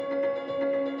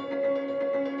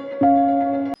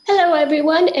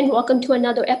everyone, and welcome to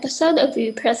another episode of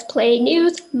the Press Play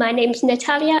News. My name is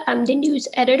Natalia. I'm the news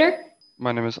editor.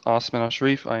 My name is Osman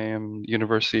Ashrif. I am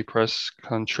University Press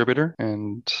contributor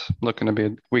and looking to be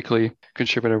a weekly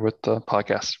contributor with the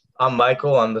podcast. I'm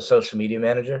Michael. I'm the social media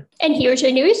manager. And here's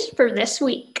your news for this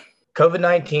week.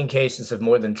 COVID-19 cases have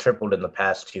more than tripled in the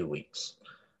past 2 weeks.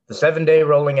 The 7-day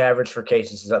rolling average for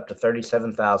cases is up to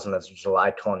 37,000 as of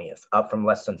July 20th, up from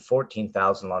less than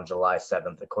 14,000 on July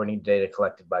 7th, according to data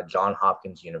collected by Johns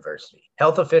Hopkins University.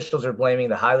 Health officials are blaming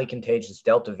the highly contagious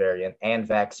Delta variant and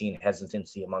vaccine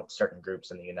hesitancy amongst certain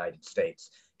groups in the United States,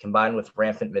 combined with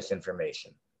rampant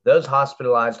misinformation. Those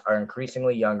hospitalized are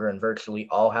increasingly younger and virtually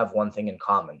all have one thing in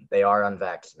common: they are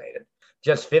unvaccinated.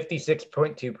 Just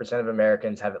 56.2% of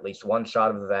Americans have at least one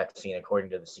shot of the vaccine, according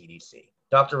to the CDC.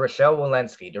 Dr. Rochelle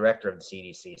Walensky, director of the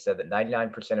CDC, said that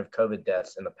 99% of COVID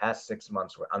deaths in the past 6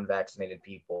 months were unvaccinated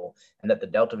people, and that the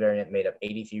Delta variant made up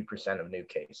 83% of new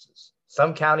cases.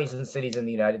 Some counties and cities in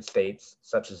the United States,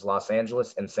 such as Los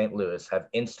Angeles and St. Louis, have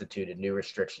instituted new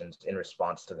restrictions in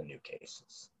response to the new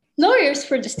cases. Lawyers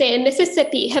for the state of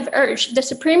Mississippi have urged the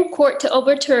Supreme Court to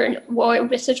overturn Roe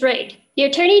v. Wade. The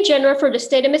Attorney General for the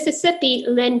state of Mississippi,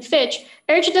 Lynn Fitch,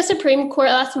 urged the Supreme Court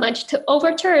last month to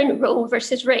overturn Roe v.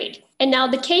 Wade, and now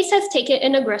the case has taken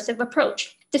an aggressive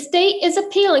approach. The state is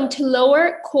appealing to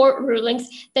lower court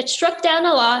rulings that struck down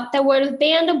a law that would have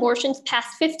banned abortions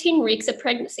past 15 weeks of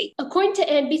pregnancy. According to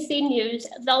NBC News,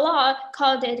 the law,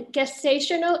 called the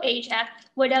Gestational Age Act,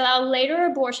 would allow later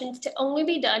abortions to only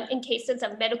be done in cases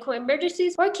of medical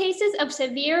emergencies or cases of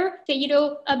severe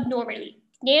fetal abnormality.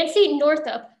 Nancy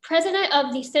Northup, president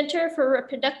of the Center for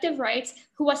Reproductive Rights,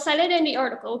 who was cited in the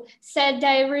article, said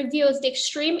that it reveals the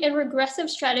extreme and regressive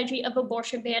strategy of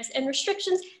abortion bans and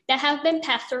restrictions that have been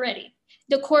passed already.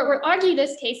 The court will argue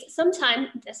this case sometime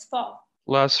this fall.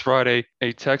 Last Friday,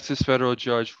 a Texas federal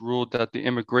judge ruled that the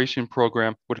immigration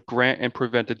program would grant and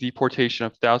prevent the deportation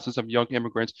of thousands of young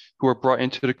immigrants who were brought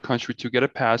into the country to get a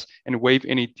pass and waive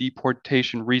any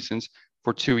deportation reasons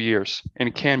for 2 years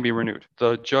and can be renewed.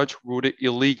 The judge ruled it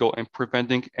illegal in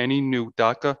preventing any new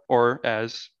DACA, or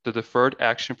as the Deferred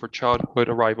Action for Childhood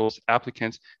Arrivals,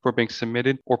 applicants for being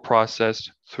submitted or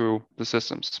processed through the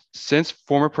systems. Since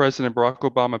former President Barack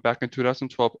Obama back in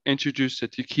 2012 introduced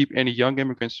it to keep any young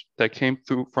immigrants that came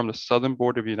through from the southern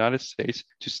border of the United States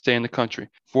to stay in the country,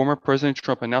 former President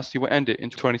Trump announced he would end it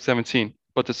in 2017.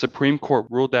 But the Supreme Court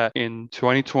ruled that in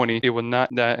 2020,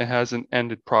 it hasn't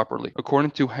ended properly.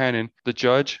 According to Hannon, the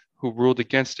judge who ruled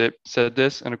against it said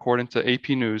this, and according to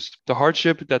AP News, the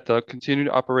hardship that the continued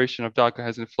operation of DACA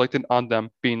has inflicted on them,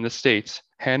 being the states.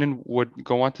 Hannon would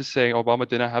go on to say Obama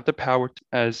did not have the power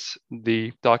as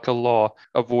the DACA law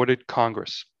avoided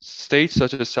Congress. States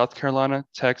such as South Carolina,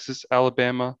 Texas,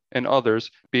 Alabama, and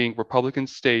others, being Republican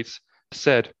states,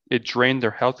 said it drained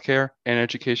their healthcare and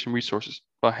education resources.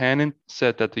 But Hannon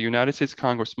said that the United States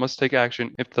Congress must take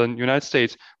action if the United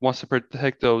States wants to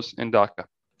protect those in DACA.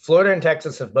 Florida and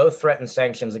Texas have both threatened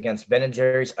sanctions against Ben &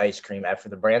 Jerry's ice cream after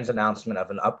the brand's announcement of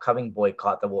an upcoming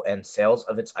boycott that will end sales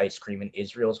of its ice cream in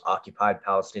Israel's occupied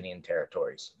Palestinian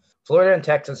territories. Florida and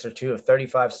Texas are 2 of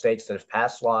 35 states that have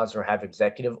passed laws or have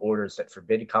executive orders that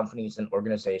forbid companies and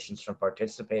organizations from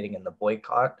participating in the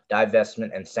boycott,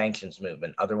 divestment, and sanctions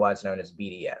movement, otherwise known as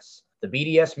BDS. The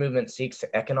BDS movement seeks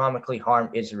to economically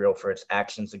harm Israel for its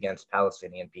actions against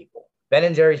Palestinian people.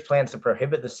 Ben & Jerry's plans to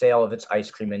prohibit the sale of its ice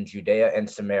cream in Judea and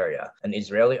Samaria, an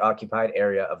Israeli-occupied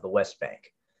area of the West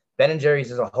Bank. Ben &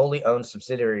 Jerry's is a wholly owned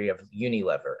subsidiary of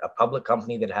Unilever, a public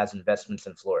company that has investments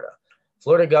in Florida.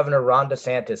 Florida Governor Ron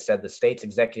DeSantis said the state's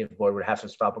executive board would have to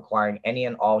stop acquiring any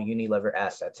and all Unilever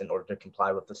assets in order to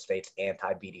comply with the state's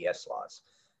anti-BDS laws.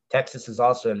 Texas is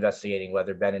also investigating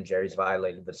whether Ben & Jerry's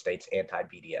violated the state's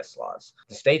anti-BDS laws.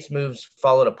 The state's moves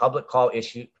followed a public call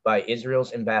issued by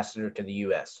Israel's ambassador to the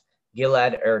U.S.,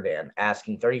 Gilad Erdan,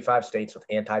 asking 35 states with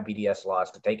anti-BDS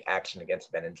laws to take action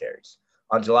against Ben & Jerry's.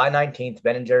 On July 19th,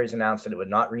 Ben & Jerry's announced that it would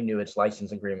not renew its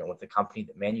license agreement with the company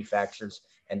that manufactures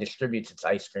and distributes its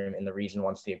ice cream in the region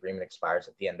once the agreement expires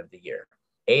at the end of the year.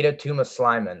 Ada Tuma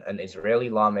Slimon, an Israeli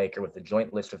lawmaker with the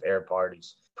Joint List of Arab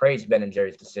Parties, praised Ben &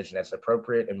 Jerry's decision as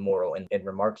appropriate and moral in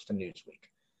remarks to Newsweek.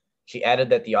 She added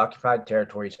that the occupied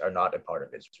territories are not a part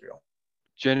of Israel.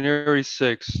 January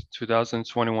 6,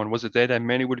 2021 was a day that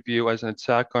many would view as an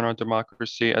attack on our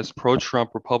democracy, as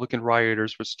pro-Trump Republican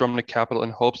rioters would storm the Capitol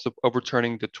in hopes of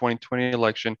overturning the 2020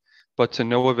 election, but to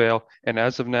no avail. And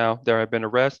as of now, there have been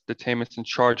arrests, detainments, and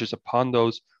charges upon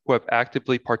those who have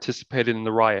actively participated in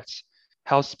the riots.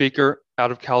 House Speaker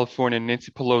out of California,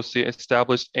 Nancy Pelosi,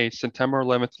 established a September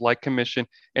 11th-like commission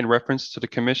in reference to the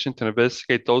commission to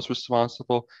investigate those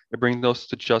responsible and bring those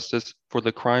to justice for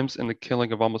the crimes and the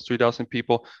killing of almost 3,000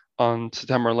 people on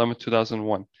September 11,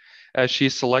 2001. As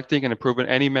she's selecting and approving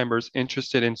any members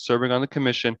interested in serving on the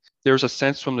commission, there's a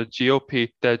sense from the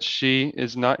GOP that she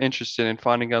is not interested in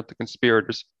finding out the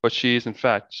conspirators, but she is in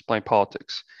fact just playing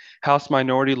politics. House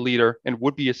Minority Leader and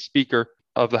would be a Speaker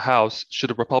of the House, should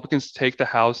the Republicans take the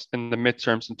House in the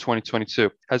midterms in 2022,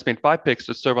 has made 5 picks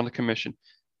to serve on the commission.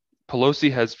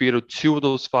 Pelosi has vetoed 2 of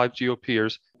those 5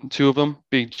 GOPers, 2 of them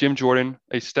being Jim Jordan,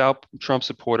 a stout Trump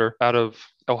supporter out of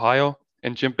Ohio,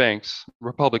 and Jim Banks,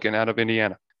 Republican out of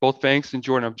Indiana. Both Banks and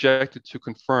Jordan objected to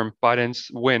confirm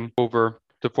Biden's win over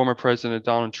the former President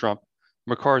Donald Trump.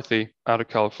 McCarthy, out of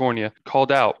California,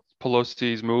 called out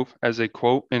Pelosi's move as a,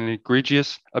 quote, an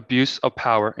egregious abuse of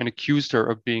power and accused her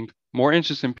of being more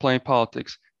interested in playing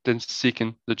politics than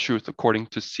seeking the truth, according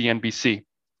to CNBC.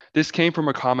 This came from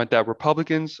a comment that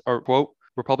Republicans are, quote,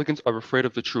 Republicans are afraid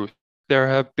of the truth. There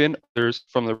have been others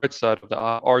from the red side of the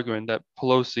aisle arguing that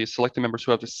Pelosi is selecting members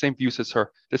who have the same views as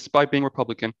her. Despite being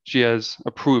Republican, she has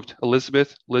approved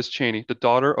Elizabeth Liz Cheney, the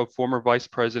daughter of former Vice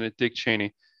President Dick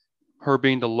Cheney, her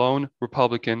being the lone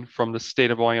Republican from the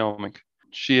state of Wyoming.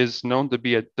 She is known to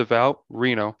be a devout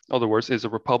Reno, in other words, is a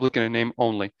Republican in name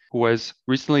only, who has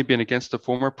recently been against the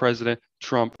former President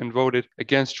Trump and voted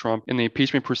against Trump in the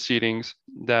impeachment proceedings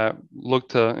that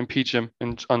looked to impeach him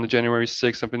on the January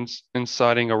 6th of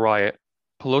inciting a riot.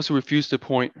 Pelosi refused to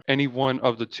appoint any one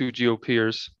of the 2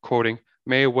 GOPers, quoting,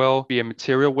 may well be a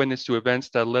material witness to events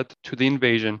that led to the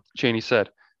invasion, Cheney said.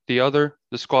 The other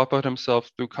disqualified himself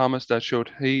through comments that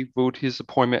showed he viewed his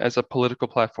appointment as a political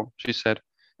platform, she said.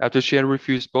 After she had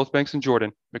refused both Banks and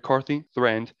Jordan, McCarthy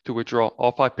threatened to withdraw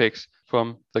all 5 picks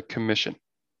from the commission.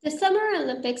 The Summer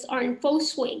Olympics are in full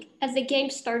swing as the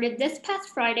Games started this past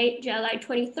Friday, July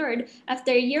 23rd,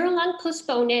 after a year-long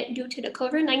postponement due to the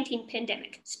COVID-19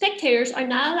 pandemic. Spectators are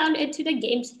not allowed into the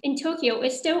Games, and Tokyo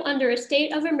is still under a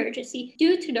state of emergency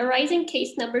due to the rising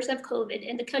case numbers of COVID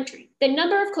in the country. The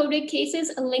number of COVID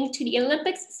cases linked to the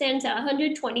Olympics stands at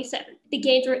 127. The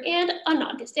Games were ended on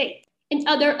August 8th. In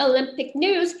other Olympic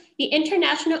news, the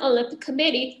International Olympic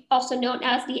Committee, also known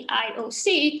as the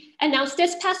IOC, announced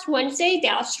this past Wednesday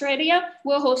that Australia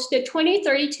will host the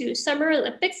 2032 Summer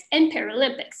Olympics and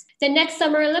Paralympics. The next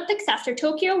Summer Olympics after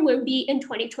Tokyo will be in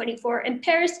 2024 in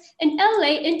Paris and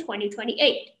LA in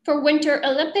 2028. For Winter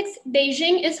Olympics,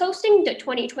 Beijing is hosting the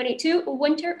 2022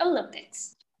 Winter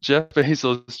Olympics. Jeff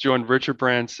Bezos joined Richard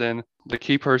Branson, the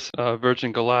key person of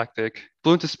Virgin Galactic,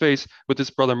 flew into space with his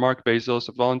brother Mark Bezos,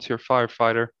 a volunteer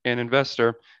firefighter and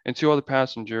investor, and 2 other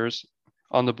passengers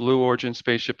on the Blue Origin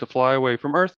spaceship to fly away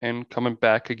from Earth and coming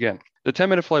back again. The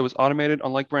 10-minute flight was automated,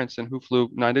 unlike Branson, who flew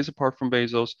 9 days apart from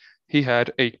Bezos. He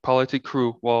had a piloted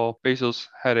crew, while Bezos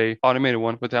had an automated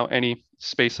one without any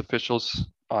space officials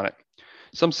on it.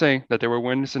 Some say that they were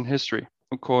witnessing history.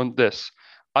 Quote this,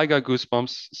 I got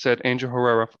goosebumps, said Angel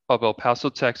Herrera of El Paso,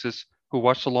 Texas, who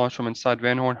watched the launch from inside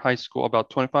Van Horn High School about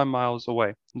 25 miles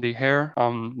away. The hair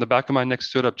on the back of my neck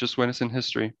stood up, just witnessing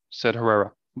history, said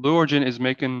Herrera. Blue Origin is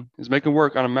making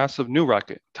work on a massive new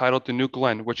rocket titled the New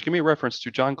Glenn, which can be a reference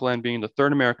to John Glenn being the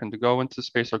 3rd American to go into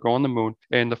space or go on the moon,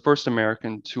 and the 1st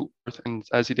American to Earth, and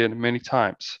as he did many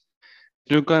times.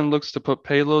 New Glenn looks to put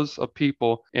payloads of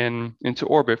people into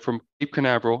orbit from Cape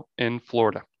Canaveral in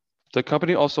Florida. The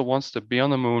company also wants to be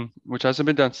on the moon, which hasn't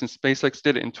been done since SpaceX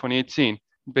did it in 2018.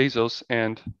 Bezos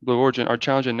and Blue Origin are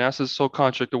challenging NASA's sole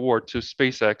contract award to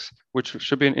SpaceX, which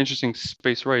should be an interesting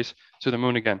space race to the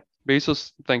moon again.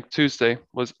 Bezos, thanked Tuesday,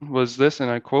 was this,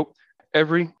 and I quote,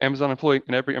 every Amazon employee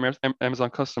and every Amazon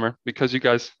customer, because you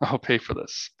guys all pay for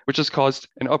this, which has caused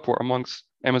an uproar amongst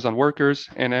Amazon workers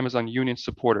and Amazon union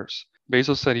supporters.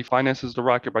 Bezos said he finances the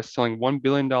rocket by selling $1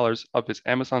 billion of his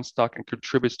Amazon stock and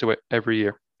contributes to it every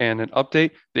year. And an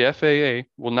update, the FAA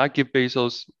will not give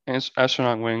Bezos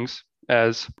astronaut wings,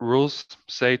 as rules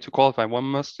say to qualify, one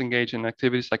must engage in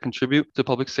activities that contribute to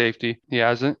public safety. He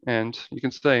hasn't, and you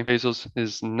can say Bezos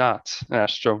is not an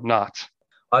astronaut.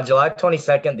 On July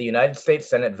 22nd, the United States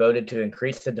Senate voted to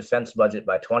increase the defense budget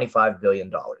by $25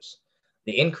 billion.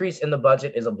 The increase in the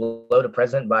budget is a blow to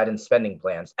President Biden's spending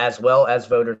plans, as well as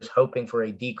voters hoping for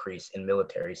a decrease in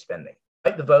military spending.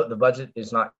 Despite the vote, the budget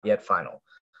is not yet final.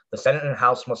 The Senate and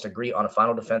House must agree on a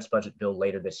final defense budget bill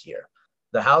later this year.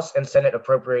 The House and Senate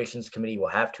Appropriations Committee will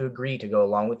have to agree to go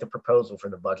along with the proposal for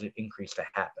the budget increase to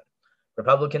happen.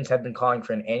 Republicans have been calling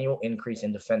for an annual increase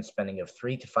in defense spending of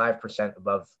 3 to 5%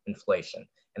 above inflation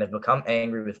and have become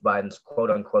angry with Biden's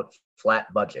quote-unquote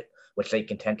flat budget, which they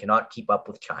contend cannot keep up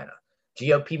with China.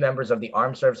 GOP members of the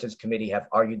Armed Services Committee have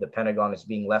argued the Pentagon is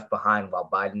being left behind while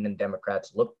Biden and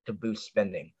Democrats look to boost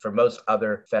spending for most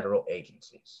other federal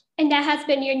agencies. And that has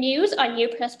been your news on New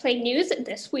Press Play News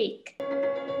this week.